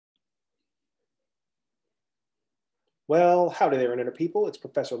Well, howdy there, Internet people. It's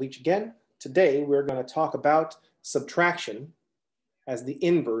Professor Leach again. Today, we're going to talk about subtraction as the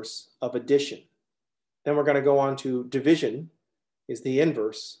inverse of addition. Then we're going to go on to division is the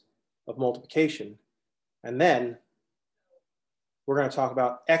inverse of multiplication. And then we're going to talk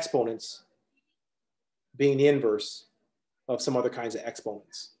about exponents being the inverse of some other kinds of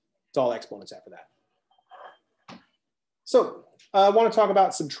exponents. It's all exponents after that. So I want to talk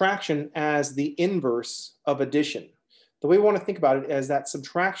about subtraction as the inverse of addition. The way we want to think about it is that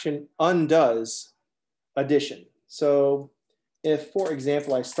subtraction undoes addition. So if, for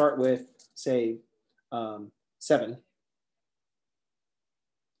example, I start with, say, 7,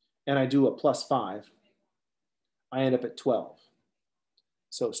 and I do a plus 5, I end up at 12.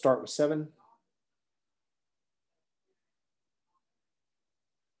 So start with 7,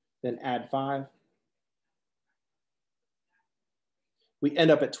 then add 5. We end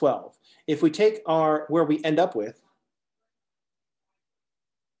up at 12. If we take where we end up with,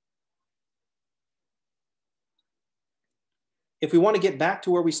 if we want to get back to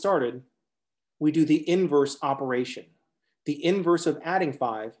where we started, we do the inverse operation. The inverse of adding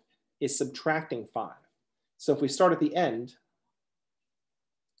 5 is subtracting 5. So if we start at the end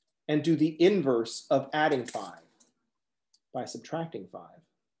and do the inverse of adding 5 by subtracting 5,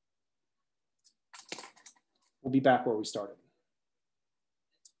 we'll be back where we started.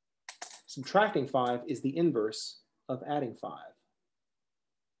 Subtracting 5 is the inverse of adding 5.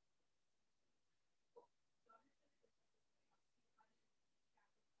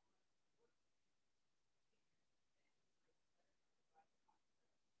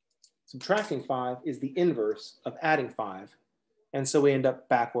 Subtracting 5 is the inverse of adding 5, and so we end up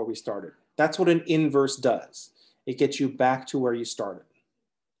back where we started. That's what an inverse does. It gets you back to where you started.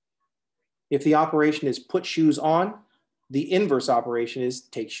 If the operation is put shoes on, the inverse operation is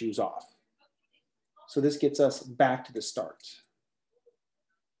take shoes off. So this gets us back to the start.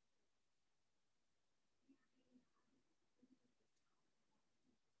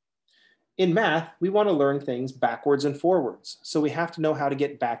 In math, we want to learn things backwards and forwards. So we have to know how to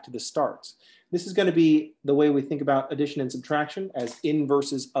get back to the starts. This is going to be the way we think about addition and subtraction as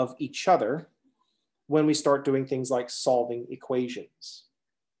inverses of each other when we start doing things like solving equations.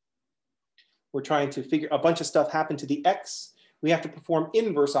 We're trying to figure a bunch of stuff happened to the x. We have to perform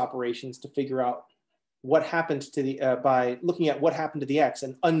inverse operations to figure out what happened to the, by looking at what happened to the x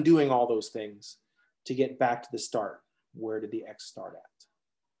and undoing all those things to get back to the start. Where did the x start at?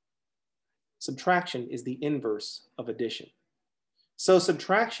 Subtraction is the inverse of addition. So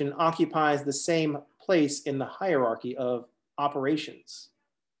subtraction occupies the same place in the hierarchy of operations.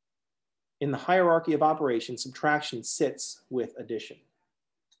 In the hierarchy of operations, subtraction sits with addition.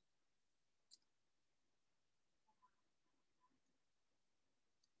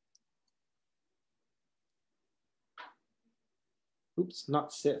 Oops,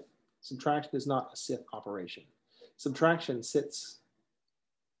 not sit. Subtraction is not a sit operation. Subtraction sits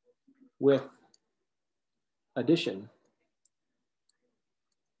with addition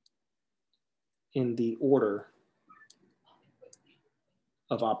in the order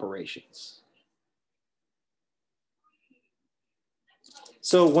of operations.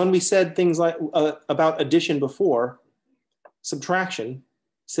 So when we said things like about addition before, subtraction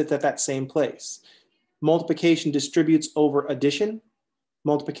sits at that same place. Multiplication distributes over addition.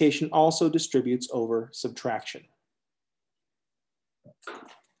 Multiplication also distributes over subtraction.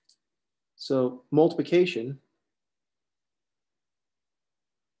 So multiplication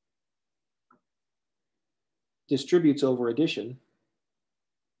distributes over addition.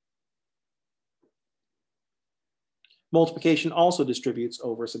 Multiplication also distributes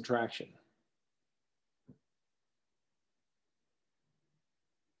over subtraction.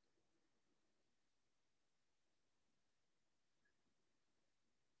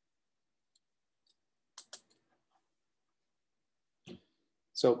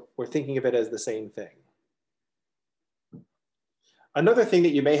 So we're thinking of it as the same thing. Another thing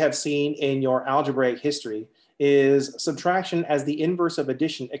that you may have seen in your algebraic history is subtraction as the inverse of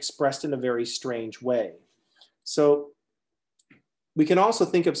addition expressed in a very strange way. So we can also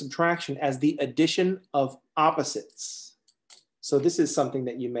think of subtraction as the addition of opposites. So this is something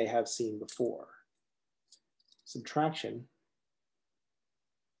that you may have seen before. Subtraction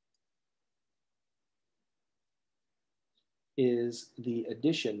is the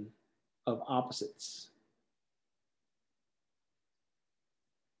addition of opposites.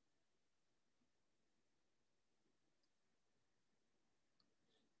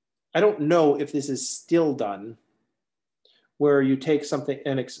 I don't know if this is still done, where you take something,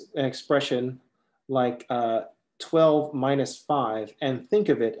 an expression like 12 minus 5 and think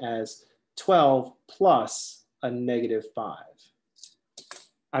of it as 12 plus a -5.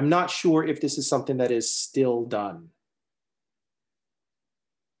 I'm not sure if this is something that is still done.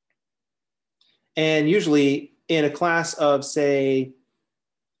 And usually in a class of, say,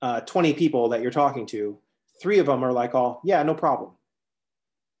 20 people that you're talking to, 3 of them are like, oh, yeah, no problem.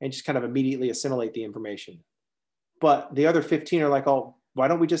 And just kind of immediately assimilate the information. But the other 15 are like, oh, why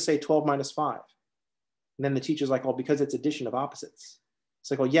don't we just say 12 minus 5? And then the teacher's like, oh, because it's addition of opposites.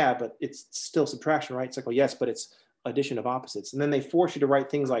 It's like, oh, yeah, but it's still subtraction, right? It's like, oh, yes, but it's addition of opposites. And then they force you to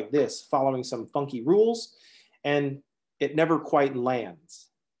write things like this, following some funky rules, and it never quite lands.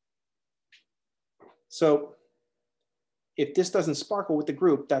 So if this doesn't sparkle with the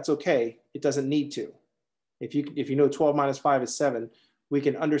group, that's okay. It doesn't need to. If you know 12 minus 5 is 7, we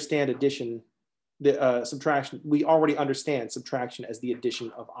can understand addition, subtraction. We already understand subtraction as the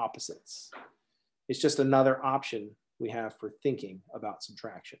addition of opposites. It's just another option we have for thinking about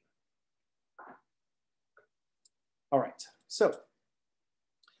subtraction. All right, so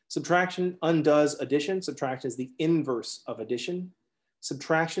subtraction undoes addition. Subtraction is the inverse of addition.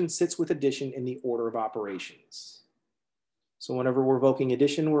 Subtraction sits with addition in the order of operations. So whenever we're invoking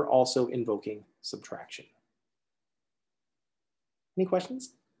addition, we're also invoking subtraction. Any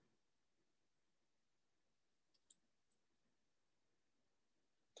questions?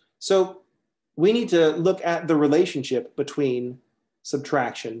 So we need to look at the relationship between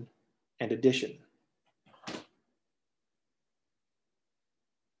subtraction and addition.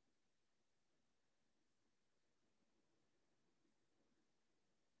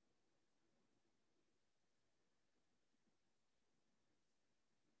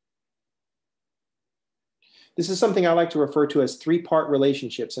 This is something I like to refer to as 3-part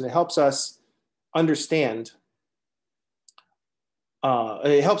relationships, and it helps us understand.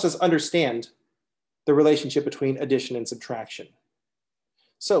 The relationship between addition and subtraction.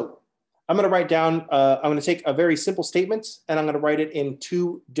 So I'm going to write down. I'm going to take a very simple statement, and I'm going to write it in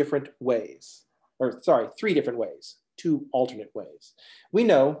 2 different ways, or sorry, 3 different ways, 2 alternate ways. We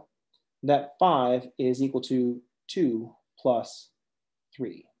know that 5 is equal to 2 plus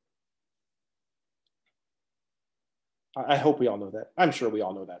 3. I hope we all know that. I'm sure we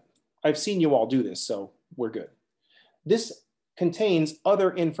all know that. I've seen you all do this, so we're good. This contains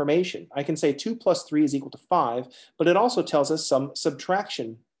other information. I can say 2 plus 3 is equal to 5, but it also tells us some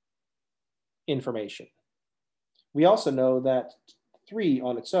subtraction information. We also know that 3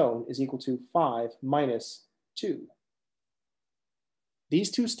 on its own is equal to 5 minus 2.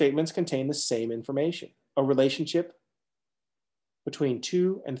 These 2 statements contain the same information, a relationship between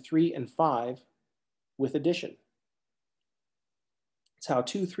 2 and 3 and 5 with addition. It's how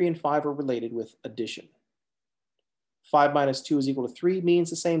 2, 3, and 5 are related with addition. 5 minus 2 is equal to 3 means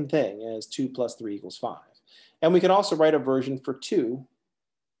the same thing as 2 plus 3 equals 5. And we can also write a version for 2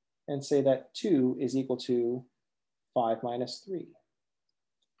 and say that 2 is equal to 5 minus 3.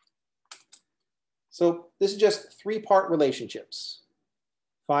 So this is just 3-part relationships.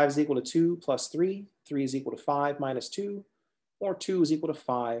 5 is equal to 2 plus 3, 3 is equal to 5 minus 2, or 2 is equal to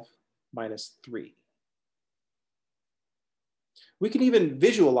 5 minus 3. We can even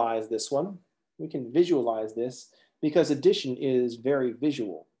visualize this one. We can visualize this because addition is very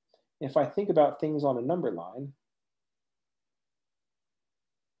visual. If I think about things on a number line,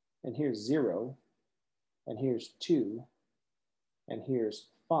 and here's 0, and here's 2, and here's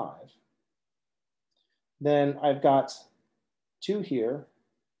 5, then I've got 2 here.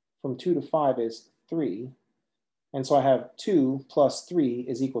 From 2 to 5 is 3. And so I have 2 plus 3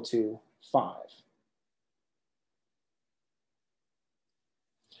 is equal to 5.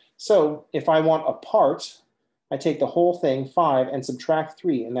 So if I want a part, I take the whole thing, 5, and subtract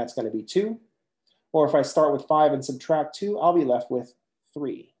 3, and that's going to be 2. Or if I start with 5 and subtract 2, I'll be left with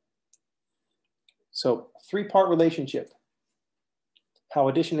 3. So 3-part relationship, how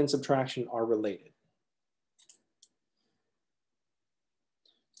addition and subtraction are related.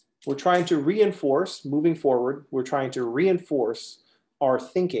 We're trying to reinforce, moving forward, we're trying to reinforce our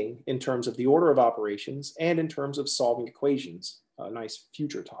thinking in terms of the order of operations and in terms of solving equations, a nice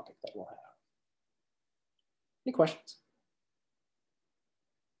future topic that we'll have. Any questions?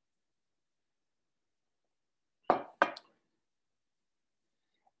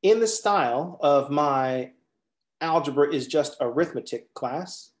 In the style of my algebra is just arithmetic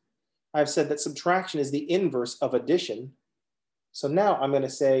class, I've said that subtraction is the inverse of addition. So now I'm going to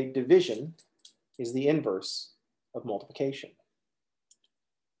say division is the inverse of multiplication.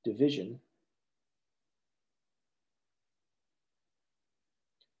 Division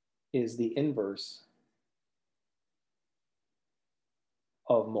is the inverse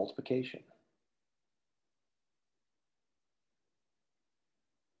of multiplication.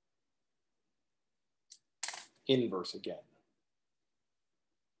 inverse again.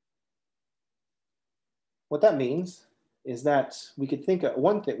 What that means is that we could think of,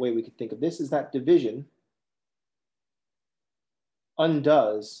 one way we could think of this is that division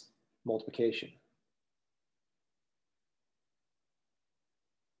undoes multiplication.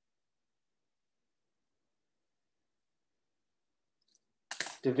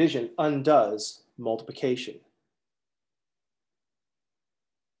 Division undoes multiplication.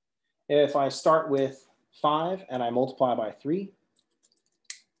 If I start with 5 and I multiply by 3,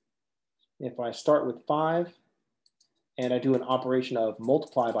 if I start with 5 and I do an operation of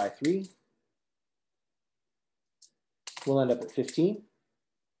multiply by 3, we'll end up at 15.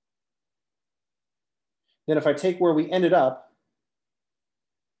 Then if I take where we ended up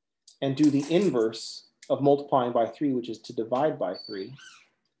and do the inverse of multiplying by 3, which is to divide by 3,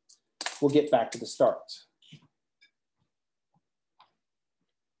 we'll get back to the start.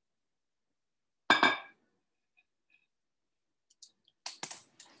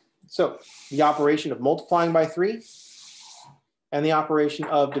 So the operation of multiplying by 3 and the operation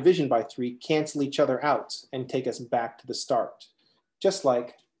of division by 3 cancel each other out and take us back to the start, just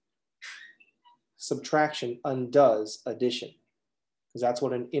like subtraction undoes addition, because that's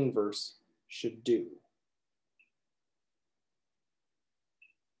what an inverse should do.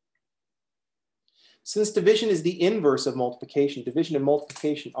 Since division is the inverse of multiplication, division and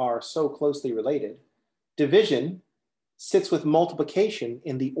multiplication are so closely related, division sits with multiplication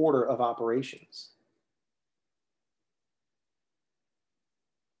in the order of operations.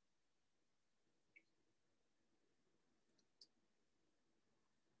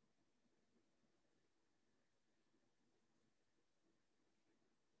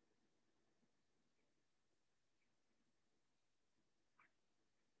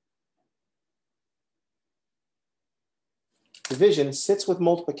 Division sits with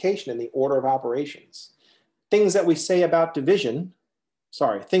multiplication in the order of operations. Things that we say about division,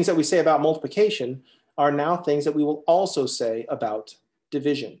 things that we say about multiplication are now things that we will also say about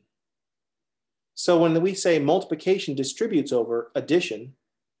division. So when we say multiplication distributes over addition,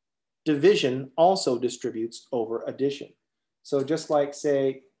 division also distributes over addition. So just like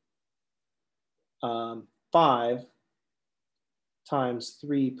say 5 times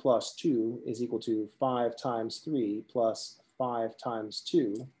 3 plus 2 is equal to 5 times 3 plus 5 times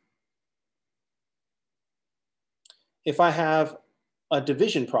 2. If I have a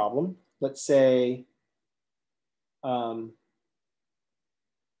division problem, let's say 5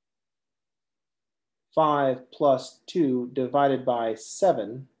 plus 2 divided by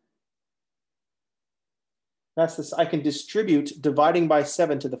 7, that's this. I can distribute dividing by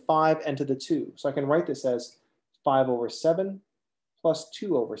 7 to the 5 and to the 2. So I can write this as 5 over 7 plus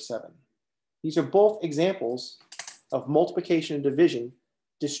 2 over 7. These are both examples of multiplication and division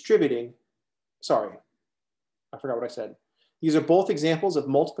distributing, I forgot what I said. These are both examples of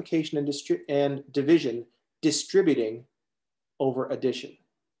multiplication and division distributing over addition.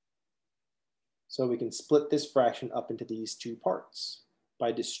 So we can split this fraction up into these two parts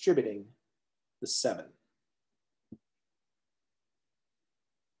by distributing the 7.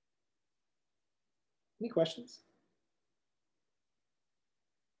 Any questions?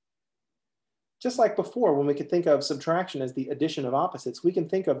 Just like before, when we could think of subtraction as the addition of opposites, we can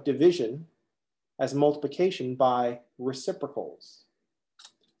think of division as multiplication by reciprocals.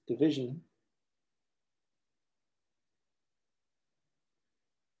 Division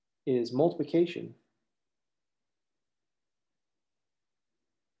is multiplication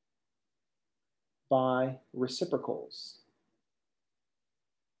by reciprocals.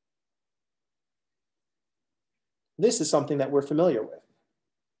 This is something that we're familiar with.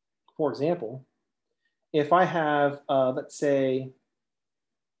 For example, if I have, let's say,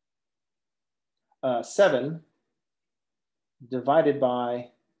 7 divided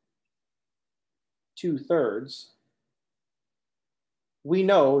by 2/3, we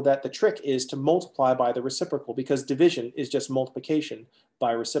know that the trick is to multiply by the reciprocal because division is just multiplication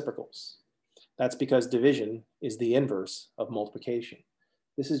by reciprocals. That's because division is the inverse of multiplication.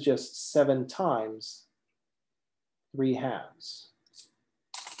 This is just 7 times 3/2.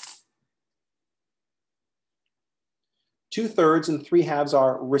 2/3 and 3/2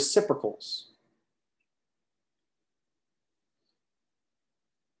 are reciprocals.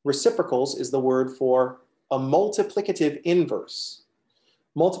 Reciprocals is the word for a multiplicative inverse.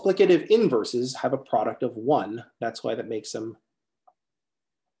 Multiplicative inverses have a product of 1. That's why that makes them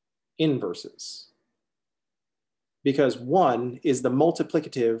inverses. Because 1 is the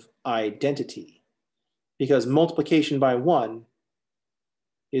multiplicative identity. Because multiplication by 1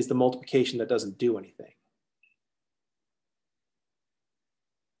 is the multiplication that doesn't do anything.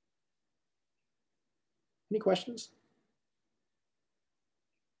 Any questions?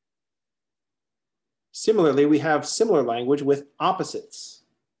 Similarly, we have similar language with opposites.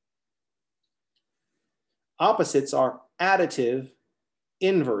 Opposites are additive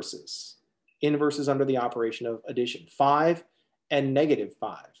inverses. Inverses under the operation of addition, 5 and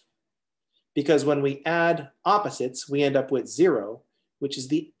 -5. Because when we add opposites, we end up with 0, which is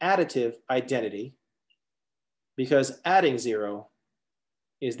the additive identity, because adding 0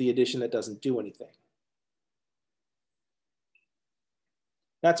 is the addition that doesn't do anything.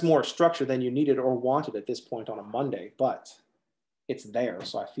 That's more structure than you needed or wanted at this point on a Monday, but it's there,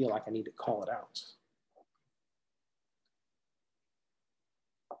 so I feel like I need to call it out.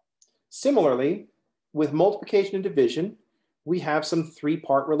 Similarly, with multiplication and division, we have some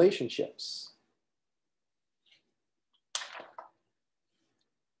three-part relationships.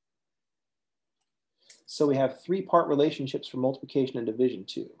 So we have three-part relationships for multiplication and division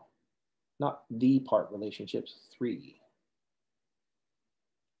too. Not the part relationships, 3.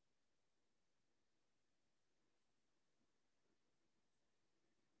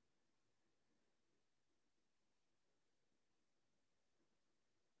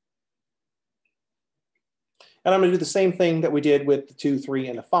 And I'm going to do the same thing that we did with the 2, 3,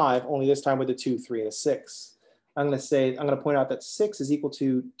 and the 5, only this time with the 2, 3, and a 6. I'm going to point out that 6 is equal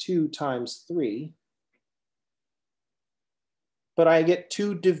to 2 times 3. But I get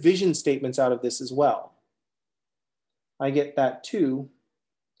 2 division statements out of this as well. I get that 2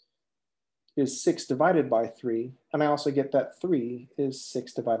 is 6 divided by 3, and I also get that 3 is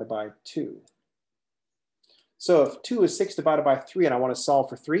 6 divided by 2. So if 2 is 6 divided by 3 and I want to solve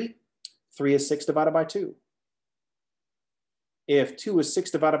for 3, 3 is 6 divided by 2. If 2 is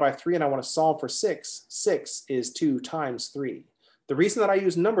 6 divided by 3 and I want to solve for 6, 6 is 2 times 3. The reason that I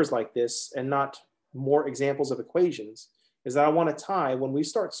use numbers like this and not more examples of equations is that I want to tie, when we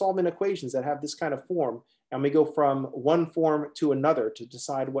start solving equations that have this kind of form, and we go from one form to another to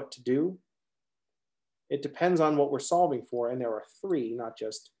decide what to do, it depends on what we're solving for, and there are 3, not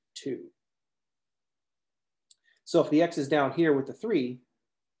just 2. So if the x is down here with the 3,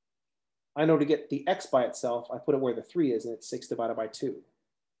 I know to get the x by itself, I put it where the 3 is, and it's 6 divided by 2.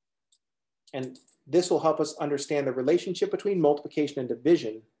 And this will help us understand the relationship between multiplication and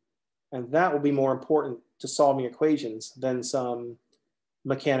division, and that will be more important to solving equations than some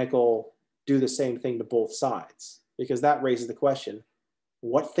mechanical do the same thing to both sides, because that raises the question,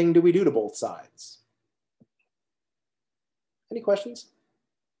 what thing do we do to both sides? Any questions?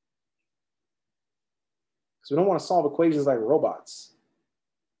 Because we don't want to solve equations like robots.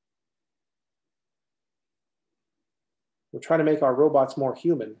 We're trying to make our robots more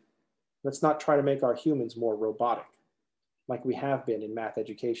human. Let's not try to make our humans more robotic, like we have been in math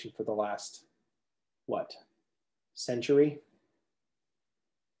education for the last, what, century?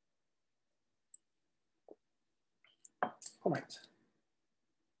 All right.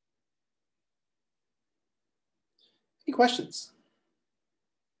 Any questions?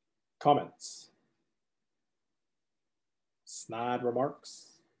 Comments? Snide remarks?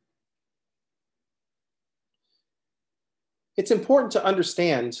 It's important to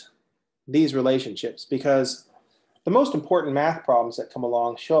understand these relationships because the most important math problems that come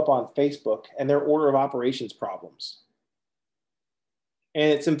along show up on Facebook, and they're order of operations problems.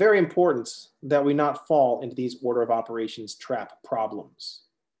 And it's very important that we not fall into these order of operations trap problems.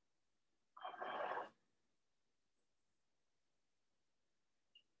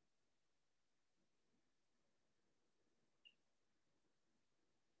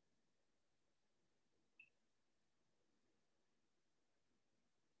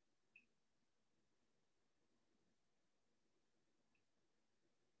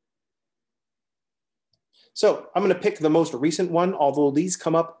 So I'm going to pick the most recent one, although these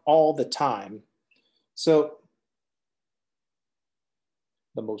come up all the time. So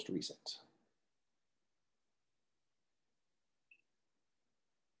the most recent.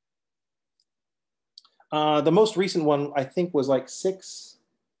 The most recent one, I think, was like 6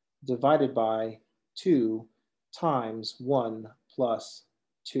 divided by 2 times 1 plus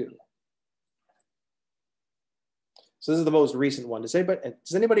 2. So this is the most recent one. Does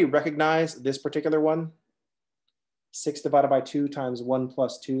anybody recognize this particular one? 6 divided by 2 times 1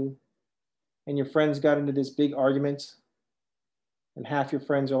 plus 2. And your friends got into this big argument. And half your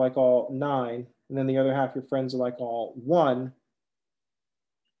friends are like all 9. And then the other half of your friends are like all 1.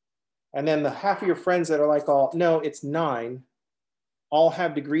 And then the half of your friends that are like all, no, it's 9, all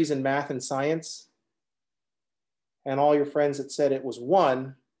have degrees in math and science. And all your friends that said it was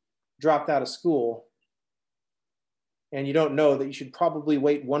 1 dropped out of school. And you don't know that you should probably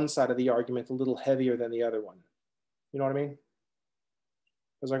weight one side of the argument a little heavier than the other one. You know what I mean?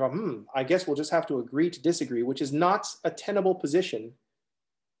 Because I go, I guess we'll just have to agree to disagree, which is not a tenable position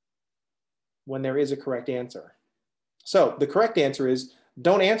when there is a correct answer. So the correct answer is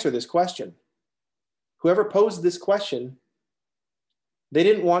don't answer this question. Whoever posed this question, they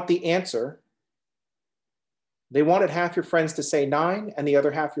didn't want the answer. They wanted half your friends to say 9 and the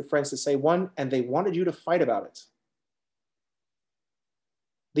other half your friends to say 1, and they wanted you to fight about it.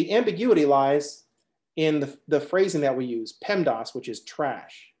 The ambiguity lies in the phrasing that we use, PEMDAS, which is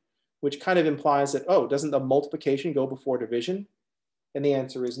trash, which kind of implies that, oh, doesn't the multiplication go before division? And the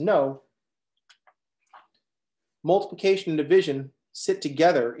answer is no. Multiplication and division sit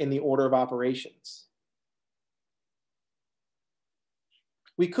together in the order of operations.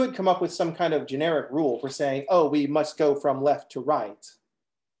 We could come up with some kind of generic rule for saying, oh, we must go from left to right.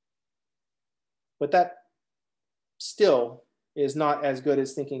 But that still is not as good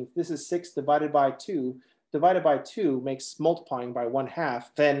as thinking this is 6 divided by 2. Divided by 2 makes multiplying by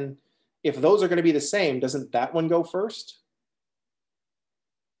 1/2. Then if those are going to be the same, doesn't that one go first?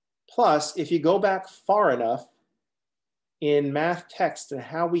 Plus, if you go back far enough in math text and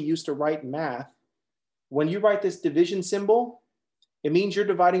how we used to write math, when you write this division symbol, it means you're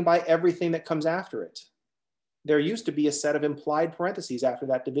dividing by everything that comes after it. There used to be a set of implied parentheses after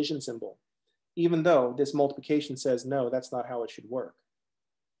that division symbol, even though this multiplication says, no, that's not how it should work.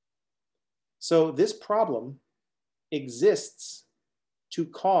 So this problem exists to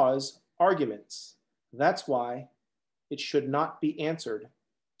cause arguments. That's why it should not be answered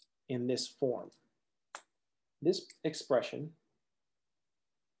in this form. This expression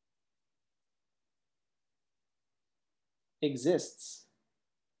exists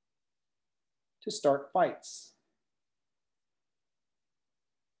to start fights.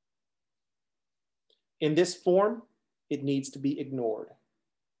 In this form, it needs to be ignored.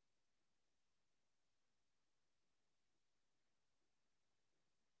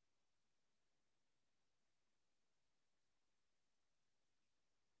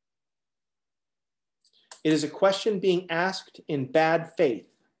 It is a question being asked in bad faith.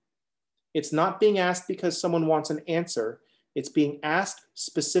 It's not being asked because someone wants an answer. It's being asked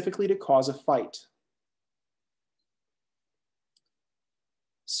specifically to cause a fight.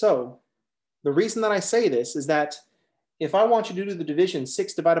 So the reason that I say this is that if I want you to do the division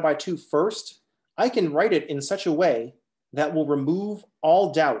 6 divided by 2 first, I can write it in such a way that will remove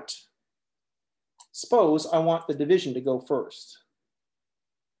all doubt. Suppose I want the division to go first.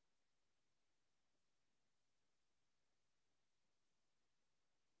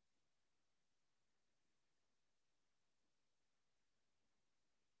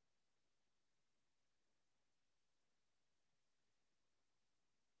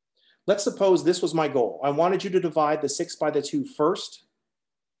 Let's suppose this was my goal. I wanted you to divide the 6 by the 2 first.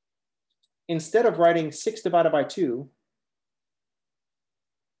 Instead of writing 6 divided by 2,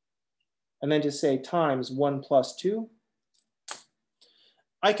 and then just say times 1 plus 2,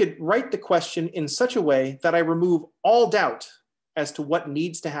 I could write the question in such a way that I remove all doubt as to what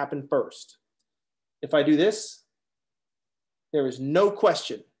needs to happen first. If I do this, there is no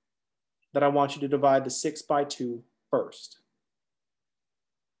question that I want you to divide the 6 by 2 first.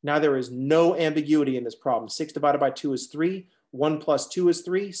 Now there is no ambiguity in this problem. 6 divided by 2 is 3. 1 plus 2 is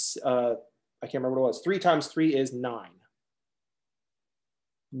 3. I can't remember what it was. 3 times 3 is 9.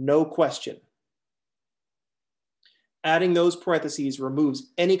 No question. Adding those parentheses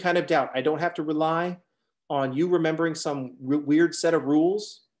removes any kind of doubt. I don't have to rely on you remembering some weird set of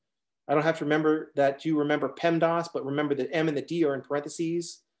rules. I don't have to remember that you remember PEMDAS, but remember that M and the D are in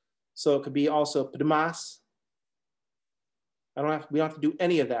parentheses. So it could be also PDMAS. We don't have to do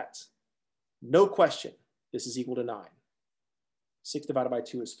any of that. No question, this is equal to 9. 6 divided by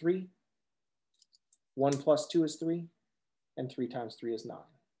 2 is 3. 1 plus 2 is 3. And 3 times 3 is 9.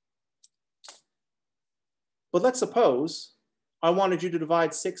 But let's suppose I wanted you to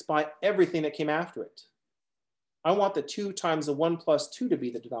divide 6 by everything that came after it. I want the 2 times the 1 plus 2 to be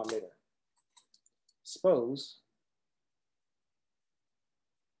the denominator. Suppose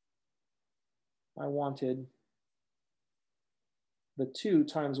I wanted the 2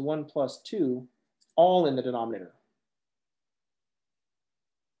 times 1 plus 2 all in the denominator.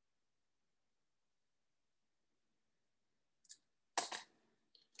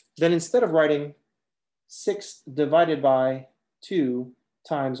 Then instead of writing 6 divided by 2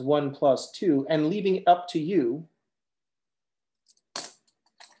 times 1 plus 2 and leaving it up to you,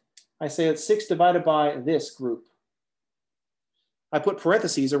 I say it's 6 divided by this group. I put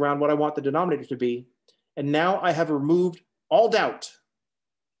parentheses around what I want the denominator to be, and now I have removed all doubt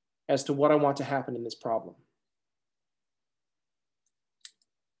as to what I want to happen in this problem.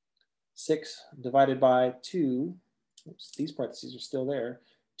 6 divided by 2, oops, these parentheses are still there.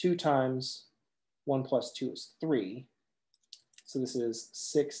 2 times 1 plus 2 is 3. So this is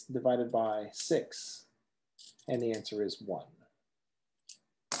 6 divided by 6, and the answer is 1.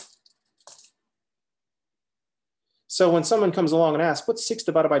 So when someone comes along and asks, what's 6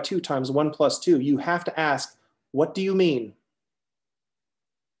 divided by 2 times 1 plus 2? You have to ask, what do you mean?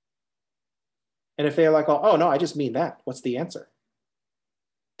 And if they're like, oh, no, I just mean that, what's the answer?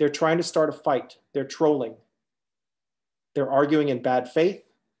 They're trying to start a fight. They're trolling. They're arguing in bad faith,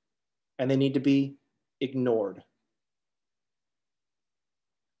 and they need to be ignored.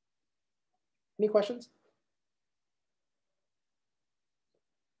 Any questions?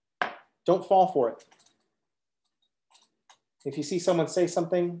 Don't fall for it. If you see someone say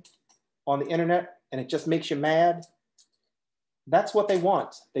something on the internet and it just makes you mad, that's what they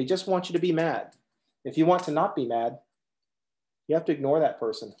want. They just want you to be mad. If you want to not be mad, you have to ignore that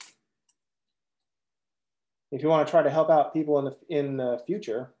person. If you want to try to help out people in the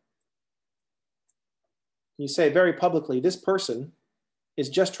future, you say very publicly, this person is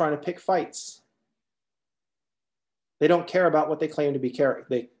just trying to pick fights. They don't care about what they claim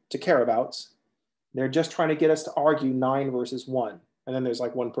to care about. They're just trying to get us to argue 9 versus 1. And then there's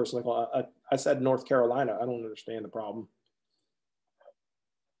like one person like, well, I said North Carolina. I don't understand the problem.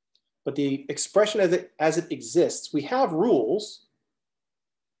 But the expression as it exists, we have rules.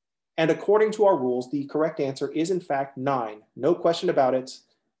 And according to our rules, the correct answer is in fact 9. No question about it.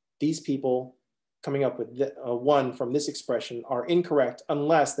 These people coming up with 1 from this expression are incorrect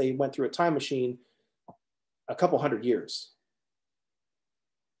unless they went through a time machine a couple hundred years.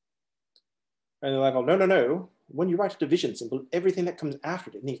 And they're like, oh, no. When you write a division symbol, everything that comes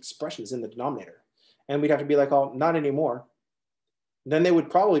after it in the expression is in the denominator. And we'd have to be like, oh, not anymore. Then they would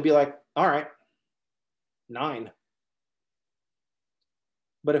probably be like, all right, 9.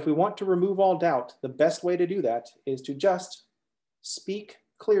 But if we want to remove all doubt, the best way to do that is to just speak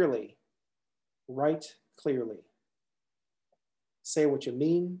clearly, write clearly. Say what you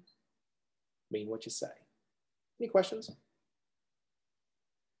mean what you say. Any questions?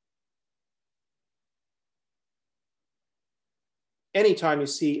 Anytime you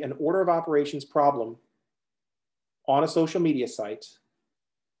see an order of operations problem on a social media site,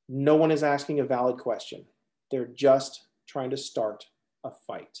 no one is asking a valid question. They're just trying to start a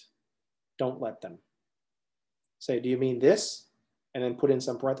fight. Don't let them. Say, do you mean this? And then put in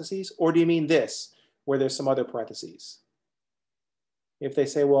some parentheses, or do you mean this, where there's some other parentheses? If they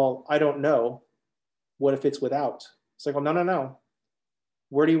say, well, I don't know, what if it's without? It's like, well, no.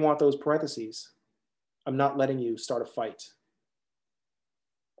 Where do you want those parentheses? I'm not letting you start a fight.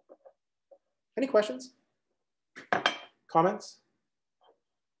 Any questions? Comments?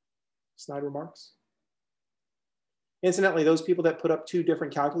 Snide remarks? Incidentally, those people that put up 2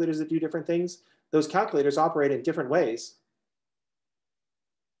 different calculators that do different things, those calculators operate in different ways.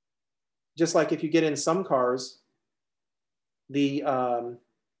 Just like if you get in some cars, the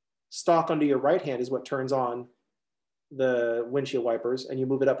stalk under your right hand is what turns on the windshield wipers and you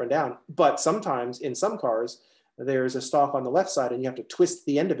move it up and down. But sometimes in some cars, there's a stalk on the left side and you have to twist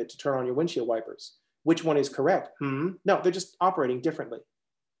the end of it to turn on your windshield wipers. Which one is correct? No, they're just operating differently.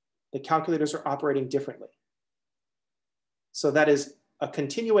 The calculators are operating differently. So that is a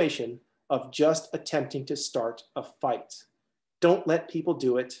continuation of just attempting to start a fight. Don't let people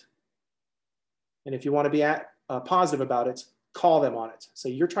do it. And if you want to be positive about it, call them on it. So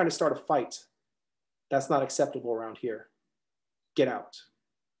you're trying to start a fight. That's not acceptable around here. Get out.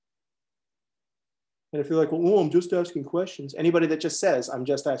 And if you're like, well, I'm just asking questions. Anybody that just says, I'm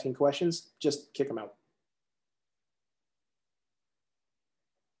just asking questions, just kick them out.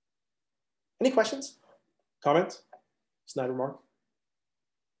 Any questions? Comments? Snide remark?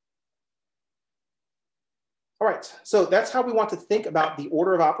 All right, so that's how we want to think about the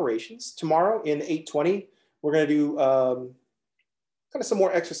order of operations. Tomorrow in 8:20, we're going to do kind of some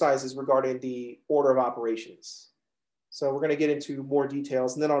more exercises regarding the order of operations. So we're going to get into more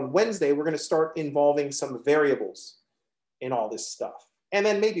details. And then on Wednesday, we're going to start involving some variables in all this stuff. And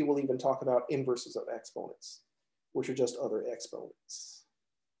then maybe we'll even talk about inverses of exponents, which are just other exponents.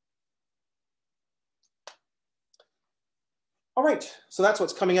 All right, so that's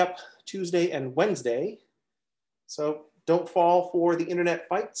what's coming up Tuesday and Wednesday. So don't fall for the internet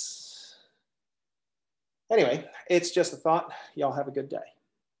fights. Anyway, it's just a thought. Y'all have a good day.